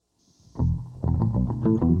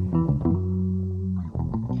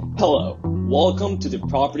Hello, welcome to the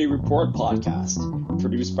Property Report podcast,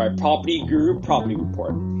 produced by Property Guru Property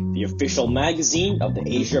Report, the official magazine of the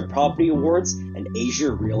Asia Property Awards and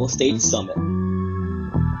Asia Real Estate Summit.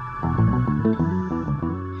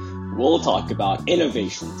 We'll talk about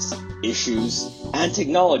innovations, issues, and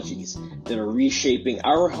technologies that are reshaping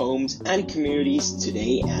our homes and communities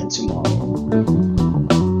today and tomorrow.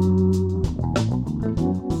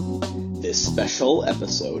 This special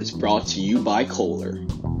episode is brought to you by Kohler.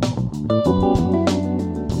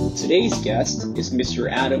 Today's guest is Mr.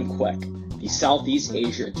 Adam Kwek, the Southeast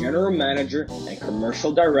Asia General Manager and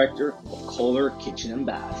Commercial Director of Kohler Kitchen and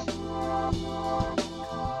Bath.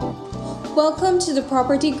 Welcome to the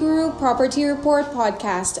Property Guru Property Report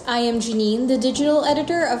podcast. I am Janine, the digital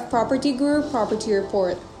editor of Property Guru Property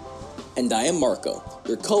Report. And I am Marco,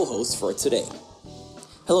 your co-host for today.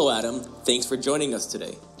 Hello Adam, thanks for joining us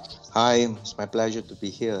today. Hi, it's my pleasure to be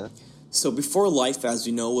here. So before life as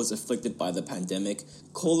we know was afflicted by the pandemic,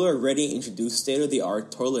 Kohler already introduced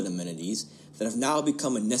state-of-the-art toilet amenities that have now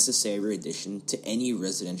become a necessary addition to any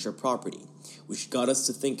residential property, which got us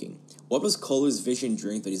to thinking, what was Kohler's vision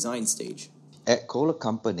during the design stage? At Kohler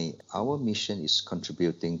Company, our mission is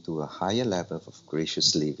contributing to a higher level of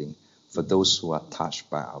gracious living for those who are touched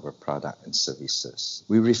by our product and services.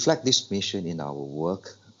 We reflect this mission in our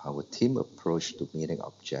work, our team approach to meeting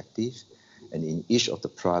objectives, and in each of the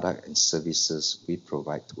product and services we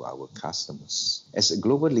provide to our customers. As a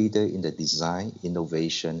global leader in the design,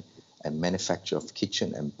 innovation, and manufacture of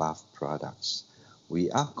kitchen and bath products,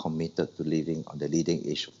 we are committed to living on the leading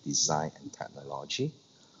edge of design and technology,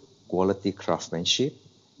 quality craftsmanship,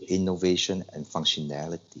 innovation, and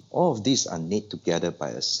functionality. All of these are knit together by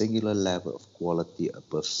a singular level of quality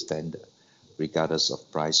above standard, regardless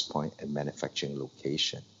of price point and manufacturing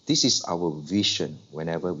location. This is our vision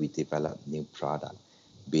whenever we develop new product,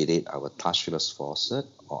 be it our touchless faucet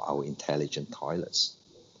or our intelligent toilets.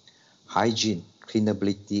 Hygiene,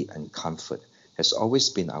 cleanability, and comfort has always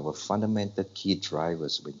been our fundamental key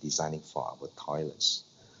drivers when designing for our toilets.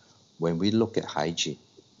 When we look at hygiene,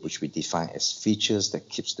 which we define as features that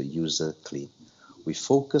keeps the user clean, we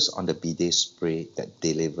focus on the bidet spray that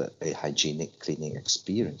delivers a hygienic cleaning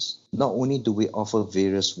experience. Not only do we offer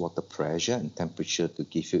various water pressure and temperature to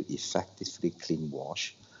give you effectively clean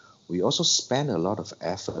wash, we also spend a lot of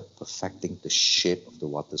effort perfecting the shape of the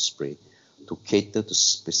water spray to cater to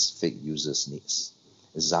specific users' needs.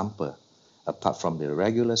 Example, apart from the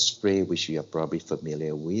regular spray which you are probably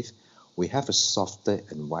familiar with, we have a softer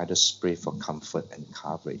and wider spray for comfort and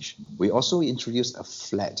coverage. We also introduced a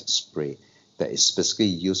flat spray that is specifically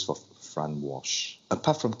used for front wash.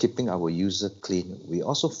 Apart from keeping our user clean, we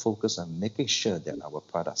also focus on making sure that our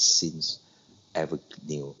product seems ever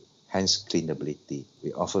new, hence cleanability.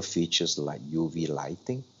 We offer features like UV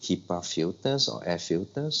lighting, HEPA filters or air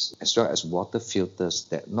filters, as well as water filters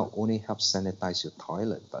that not only help sanitize your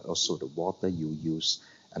toilet, but also the water you use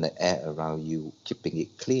and the air around you, keeping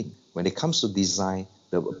it clean. When it comes to design,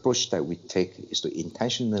 the approach that we take is to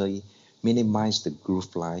intentionally minimize the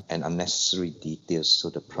groove line and unnecessary details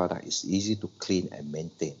so the product is easy to clean and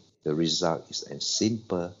maintain. The result is a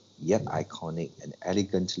simple yet iconic and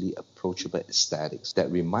elegantly approachable aesthetics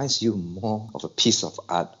that reminds you more of a piece of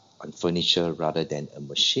art on furniture rather than a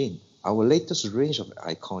machine. Our latest range of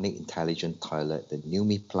iconic intelligent toilet, the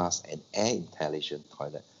NUMI Plus and Air Intelligent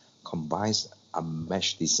Toilet, combines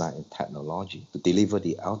unmatched design and technology to deliver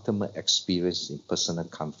the ultimate experience in personal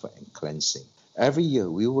comfort and cleansing. Every year,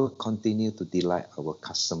 we will continue to delight our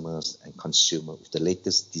customers and consumers with the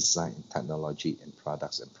latest design and technology and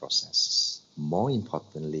products and processes. More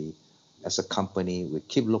importantly, as a company, we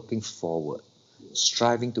keep looking forward,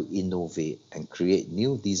 striving to innovate and create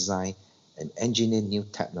new design and engineer new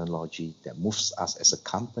technology that moves us as a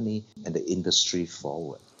company and the industry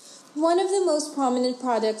forward. One of the most prominent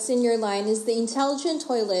products in your line is the intelligent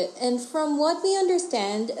toilet, and from what we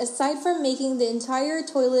understand, aside from making the entire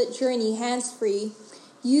toilet journey hands-free,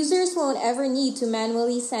 users won't ever need to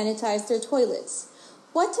manually sanitize their toilets.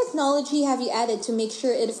 What technology have you added to make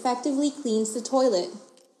sure it effectively cleans the toilet?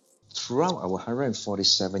 Throughout our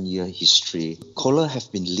 147-year history, Kohler have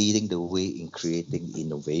been leading the way in creating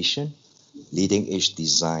innovation, leading-edge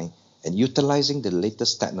design, and utilizing the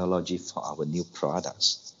latest technology for our new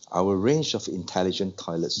products. Our range of intelligent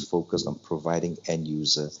toilets focus on providing end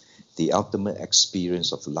user the ultimate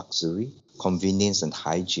experience of luxury, convenience, and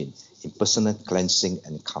hygiene in personal cleansing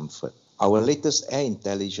and comfort. Our latest Air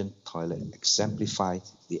Intelligent Toilet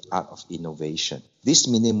exemplifies the art of innovation. This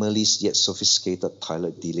minimalist yet sophisticated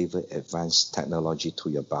toilet delivers advanced technology to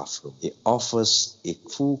your bathroom. It offers a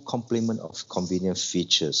full complement of convenient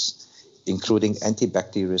features, including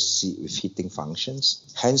antibacterial seat with heating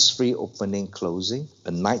functions, hands-free opening, closing,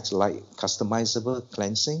 a night light customizable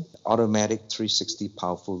cleansing, automatic 360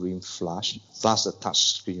 powerful rim flush, plus a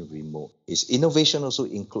touchscreen remote. Its innovation also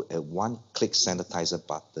include a one-click sanitizer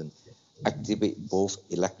button, activate both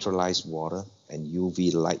electrolyzed water and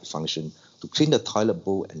UV light function to clean the toilet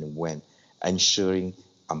bowl and vent, ensuring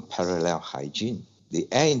unparalleled hygiene. The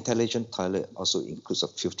Air Intelligent Toilet also includes a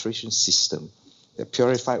filtration system that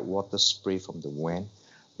purifies water spray from the vent,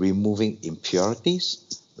 removing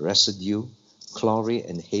impurities, residue, chlorine,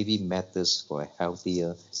 and heavy metals for a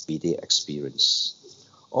healthier bidet experience.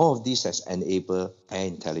 All of this has enabled Air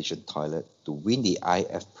Intelligent Toilet to win the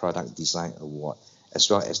IF Product Design Award as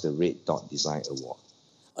well as the Red Dot Design Award.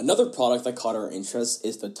 Another product that caught our interest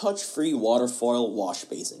is the touch-free waterfoil wash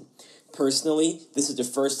basin. Personally, this is the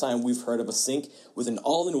first time we've heard of a sink with an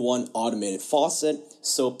all-in-one automated faucet,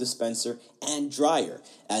 soap dispenser, and dryer,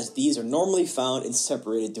 as these are normally found in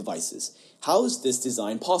separated devices. How is this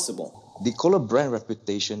design possible? The Kohler brand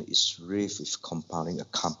reputation is rich with compelling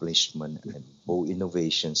accomplishment and bold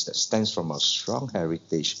innovations that stems from our strong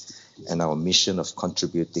heritage and our mission of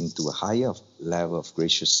contributing to a higher level of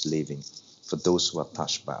gracious living for those who are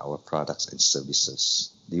touched by our products and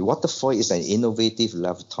services. The Waterfoil is an innovative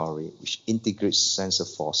lavatory which integrates sensor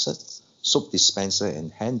faucet, soap dispenser,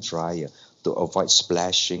 and hand dryer to avoid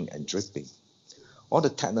splashing and dripping. All the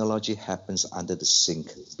technology happens under the sink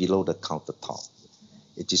below the countertop.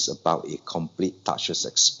 It is about a complete touchless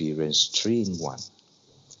experience 3-in-1.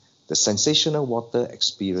 The sensational water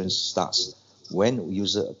experience starts when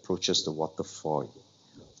user approaches the Waterfoil.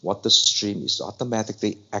 Water stream is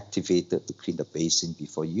automatically activated to clean the basin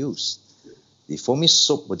before use. The foamy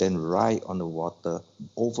soap will then ride on the water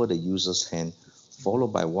over the user's hand,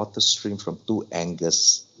 followed by water stream from 2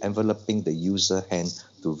 angles, enveloping the user's hand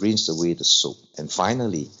to rinse away the soap. And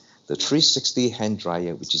finally, the 360 hand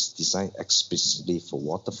dryer, which is designed explicitly for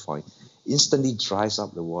Waterfoil, instantly dries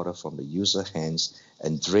up the water from the user's hands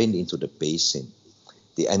and drains into the basin.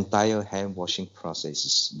 The entire hand washing process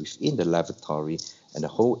is within the lavatory and the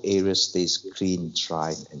whole area stays clean,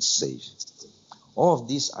 dry, and safe. All of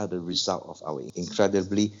these are the result of our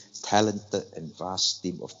incredibly talented and vast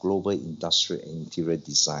team of global industrial and interior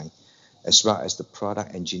design, as well as the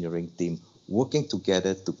product engineering team working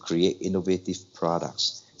together to create innovative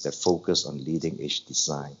products that focus on leading-edge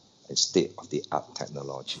design and state-of-the-art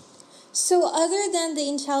technology. So, other than the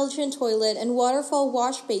intelligent toilet and waterfall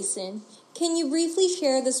wash basin, can you briefly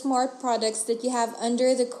share the smart products that you have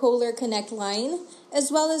under the Kohler Connect line,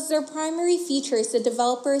 as well as their primary features that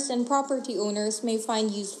developers and property owners may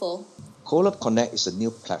find useful? Kohler Connect is a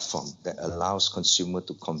new platform that allows consumers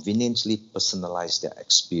to conveniently personalize their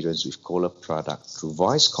experience with Kohler products through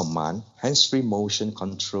voice command, hands-free motion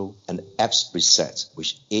control, and apps presets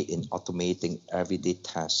which aid in automating everyday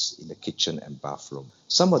tasks in the kitchen and bathroom.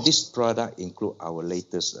 Some of these products include our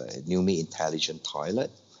latest NUMI Intelligent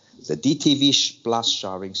Toilet, the DTV Plus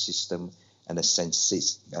showering system, and the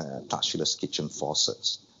Sensate touchless kitchen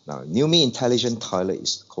faucets. Now, NUMI Intelligent Toilet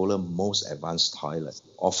is Kohler's most advanced toilet.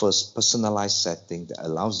 Offers personalized setting that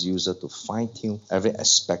allows users to fine-tune every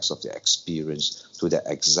aspect of the experience to their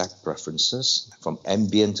exact preferences, from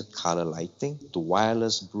ambient color lighting to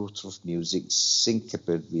wireless Bluetooth music sync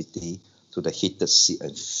capability to the heated seat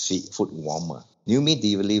and foot warmer. NUMI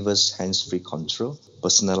delivers hands-free control,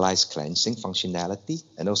 personalized cleansing functionality,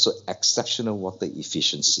 and also exceptional water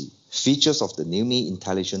efficiency. Features of the NUMI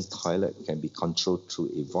Intelligent Toilet can be controlled through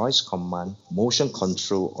a voice command, motion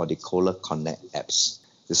control, or the Kohler Connect apps.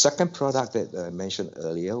 The second product that I mentioned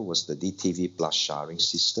earlier was the DTV Plus showering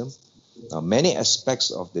system. Now, many aspects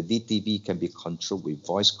of the DTV can be controlled with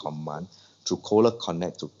voice command through Kohler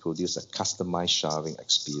Connect to produce a customized showering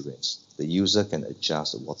experience. The user can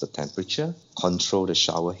adjust the water temperature, control the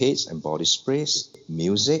shower heads and body sprays,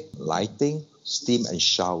 music, lighting, steam and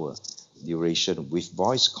shower duration with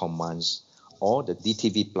voice commands or the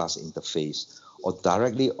DTV Plus interface, or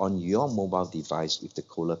directly on your mobile device with the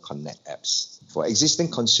Kohler Connect apps. For existing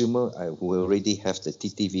consumers who already have the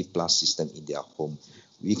DTV Plus system in their home,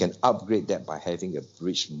 we can upgrade that by having a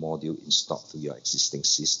bridge module installed to your existing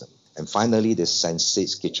system. And finally, the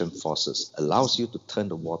Sensate kitchen faucets allows you to turn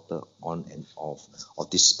the water on and off or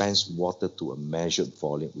dispense water to a measured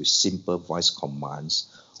volume with simple voice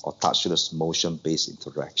commands or touchless motion-based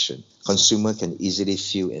interaction. Consumer can easily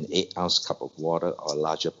fill an 8-ounce cup of water or a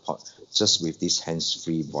larger pot just with this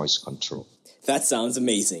hands-free voice control. That sounds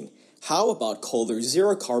amazing. How about Kohler's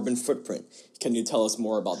zero carbon footprint? Can you tell us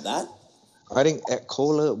more about that? I think at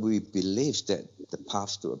Kohler, we believe that the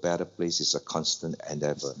path to a better place is a constant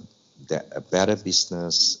endeavor. that a better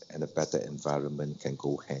business and a better environment can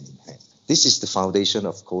go hand in hand. This is the foundation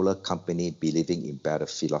of Kohler Company believing in better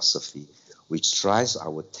philosophy, which drives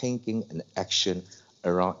our thinking and action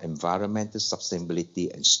around environmental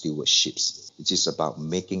sustainability and stewardship. It is about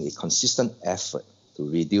making a consistent effort to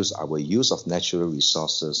reduce our use of natural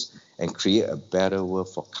resources and create a better world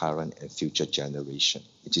for current and future generations.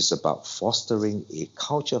 It is about fostering a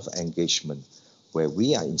culture of engagement where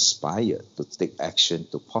we are inspired to take action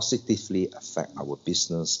to positively affect our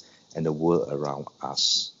business and the world around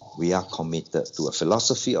us. We are committed to a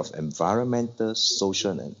philosophy of environmental,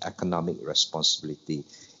 social, and economic responsibility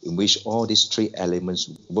in which all these three elements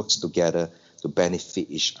work together to benefit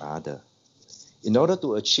each other. In order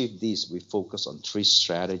to achieve this, we focus on three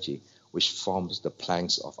strategies which forms the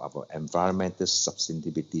planks of our environmental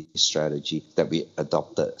sustainability strategy that we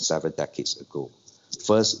adopted several decades ago.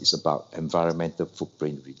 First is about environmental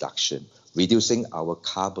footprint reduction, reducing our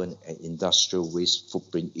carbon and industrial waste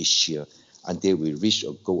footprint each year until we reach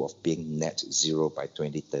a goal of being net zero by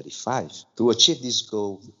 2035. To achieve this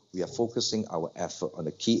goal, we are focusing our effort on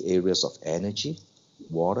the key areas of energy,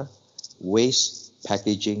 water, waste,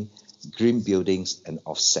 packaging, green buildings, and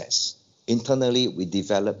offsets. Internally, we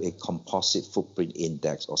developed a composite footprint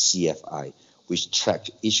index, or CFI, which tracks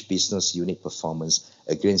each business unit performance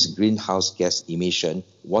against greenhouse gas emission,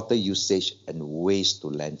 water usage, and waste to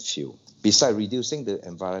landfill. Besides reducing the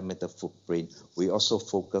environmental footprint, we also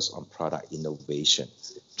focus on product innovation,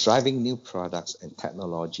 driving new products and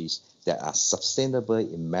technologies that are sustainable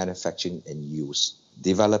in manufacturing and use,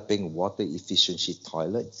 developing water efficiency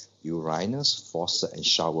toilet, urinals, faucet, and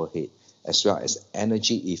shower head, as well as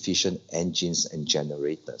energy efficient engines and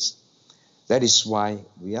generators. That is why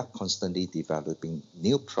we are constantly developing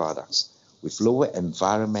new products with lower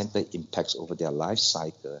environmental impacts over their life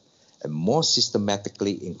cycle and more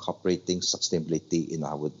systematically incorporating sustainability in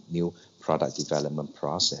our new product development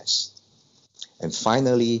process. And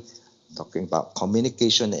finally, talking about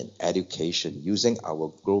communication and education, using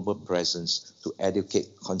our global presence to educate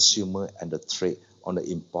consumer and the trade on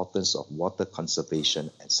the importance of water conservation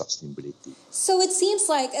and sustainability. So it seems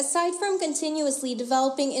like, aside from continuously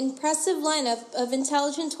developing impressive lineup of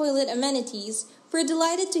intelligent toilet amenities, we're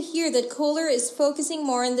delighted to hear that Kohler is focusing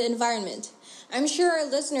more on the environment. I'm sure our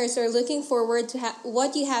listeners are looking forward to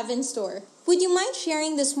what you have in store. Would you mind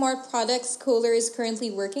sharing the smart products Kohler is currently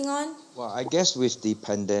working on? Well, I guess with the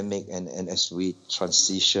pandemic and as we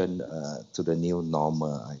transition to the new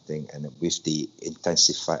normal, I think, and with the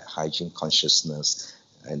intensified hygiene consciousness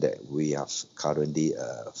and that we are currently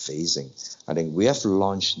facing, I think we have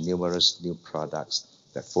launched numerous new products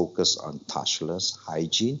that focus on touchless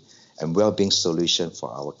hygiene and well-being solution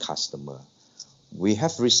for our customer. We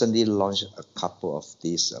have recently launched a couple of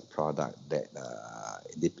these products that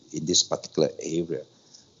in this particular area.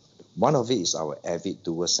 One of it is our Avid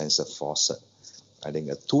Dual Sensor Faucet. I think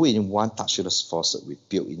a 2-in-1 touchless faucet with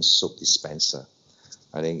built-in soap dispenser.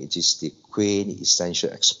 I think it is the quaint, essential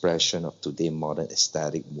expression of today's modern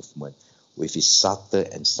aesthetic movement with its subtle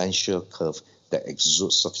and sensual curve that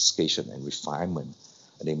exudes sophistication and refinement.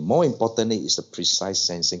 I think more importantly is the precise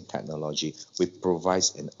sensing technology which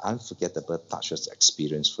provides an unforgettable touchless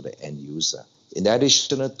experience for the end user. In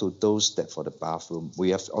addition to those that for the bathroom,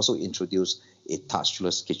 we have also introduced a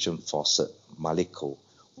touchless kitchen faucet, Maliko,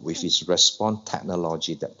 with its response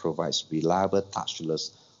technology that provides reliable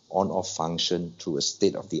touchless on-off function through a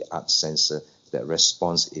state-of-the-art sensor that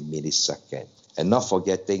responds in milliseconds. And not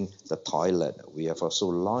forgetting the toilet, we have also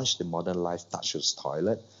launched the Modern Life touchless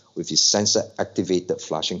toilet with its sensor-activated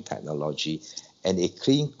flushing technology and a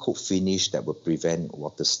clean coat finish that will prevent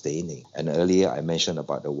water staining. And earlier I mentioned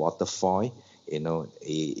about the water foil,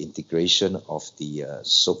 a integration of the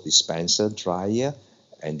soap dispenser, dryer,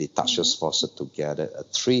 and the touchless faucet together, a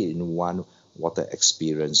 3-in-1 water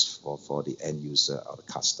experience for the end user or the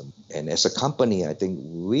customer. And as a company, I think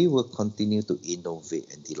we will continue to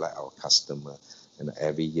innovate and delight our customer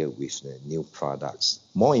every year with new products.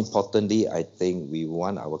 More importantly, I think we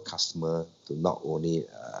want our customer to not only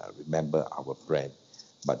remember our brand,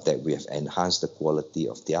 but that we have enhanced the quality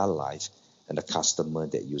of their life and the customer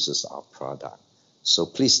that uses our product. So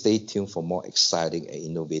please stay tuned for more exciting and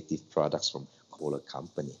innovative products from Kohler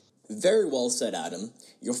Company. Very well said, Adam.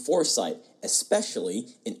 Your foresight, especially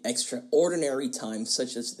in extraordinary times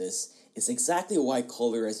such as this, is exactly why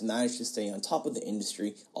Kohler has managed to stay on top of the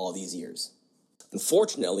industry all these years.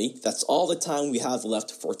 Unfortunately, that's all the time we have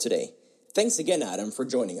left for today. Thanks again, Adam, for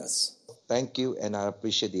joining us. Thank you, and I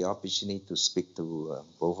appreciate the opportunity to speak to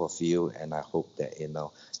both of you, and I hope that,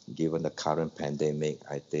 given the current pandemic,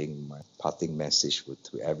 I think my parting message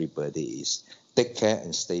to everybody is take care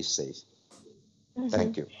and stay safe.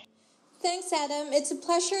 Thank you. Thanks, Adam. It's a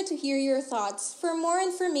pleasure to hear your thoughts. For more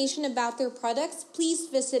information about their products, please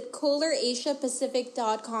visit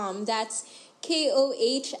KohlerAsiaPacific.com. That's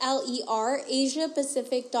KOHLER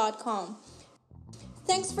AsiaPacific.com.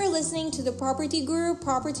 Thanks for listening to the Property Guru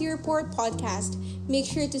Property Report podcast. Make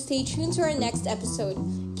sure to stay tuned to our next episode.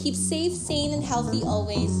 Keep safe, sane, and healthy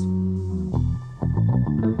always.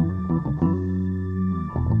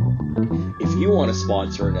 If you want to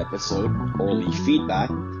sponsor an episode or leave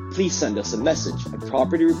feedback, please send us a message at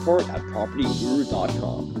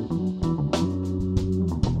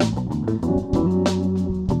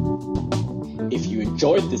propertyreport@propertyguru.com. If you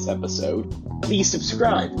enjoyed this episode, please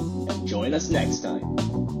subscribe and join us next time.